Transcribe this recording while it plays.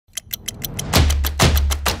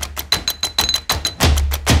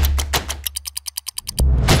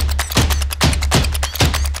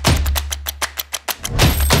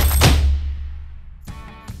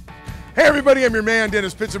Hey everybody, I'm your man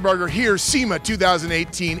Dennis Pitzenberger here, SEMA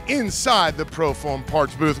 2018, inside the PROFORM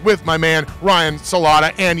parts booth with my man Ryan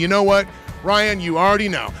Salata. And you know what? Ryan, you already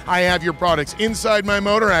know. I have your products inside my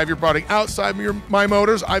motor, I have your product outside my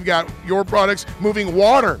motors, I've got your products moving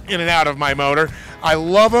water in and out of my motor. I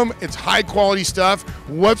love them, it's high quality stuff.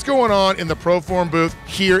 What's going on in the PROFORM booth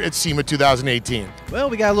here at SEMA 2018? Well,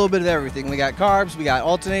 we got a little bit of everything. We got carbs, we got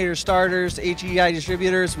alternators, starters, HEI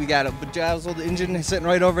distributors, we got a bedazzled engine sitting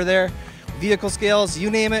right over there, vehicle scales, you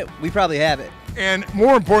name it, we probably have it. And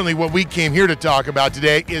more importantly, what we came here to talk about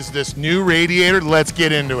today is this new radiator. Let's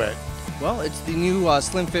get into it. Well, it's the new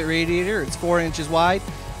Slim-Fit radiator. It's 4 inches wide,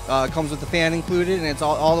 comes with the fan included, and it's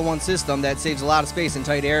all in one system that saves a lot of space in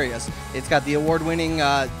tight areas. It's got the award-winning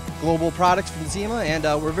global products from SEMA, and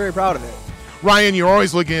we're very proud of it. Ryan, you're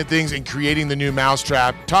always looking at things and creating the new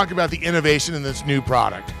mousetrap. Talk about the innovation in this new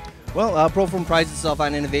product. Well, PROFORM prides itself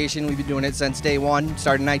on innovation. We've been doing it since day one,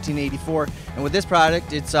 started in 1984. And with this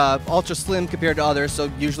product, it's ultra slim compared to others,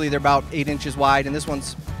 so usually they're about 8 inches wide, and this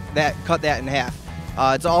one's cut that in half.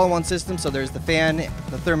 It's all in one system, so there's the fan,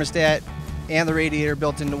 the thermostat, and the radiator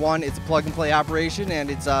built into one. It's a plug-and-play operation, and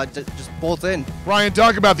it's just bolts in. Ryan,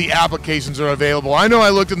 talk about the applications that are available. I know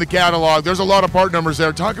I looked in the catalog. There's a lot of part numbers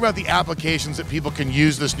there. Talk about the applications that people can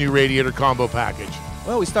use this new radiator combo package.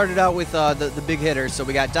 Well, we started out with the big hitters. So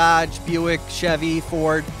we got Dodge, Buick, Chevy,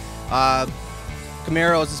 Ford,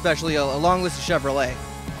 Camaros, especially a long list of Chevrolet.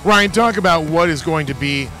 Ryan, talk about what is going to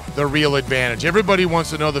be the real advantage. Everybody wants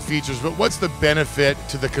to know the features, but what's the benefit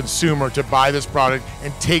to the consumer to buy this product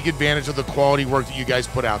and take advantage of the quality work that you guys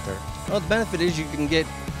put out there? Well, the benefit is you can get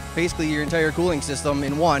basically your entire cooling system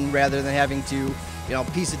in one rather than having to,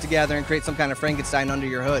 piece it together and create some kind of Frankenstein under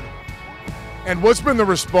your hood. And what's been the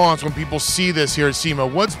response when people see this here at SEMA?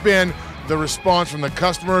 What's been the response from the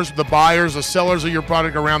customers, the buyers, the sellers of your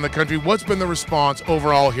product around the country? What's been the response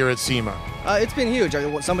overall here at SEMA? It's been huge.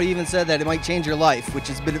 Somebody even said that it might change your life, which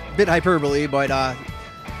is a bit hyperbole, but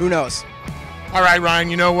who knows? All right,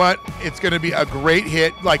 Ryan, you know what? It's going to be a great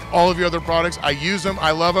hit like all of your other products. I use them.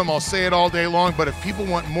 I love them. I'll say it all day long. But if people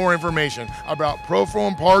want more information about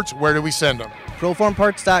PROFORM parts, where do we send them?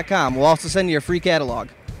 PROFORMparts.com. We'll also send you a free catalog.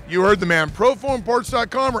 You heard the man,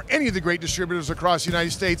 PROFORMparts.com or any of the great distributors across the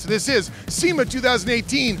United States. This is SEMA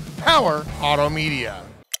 2018 Power Auto Media.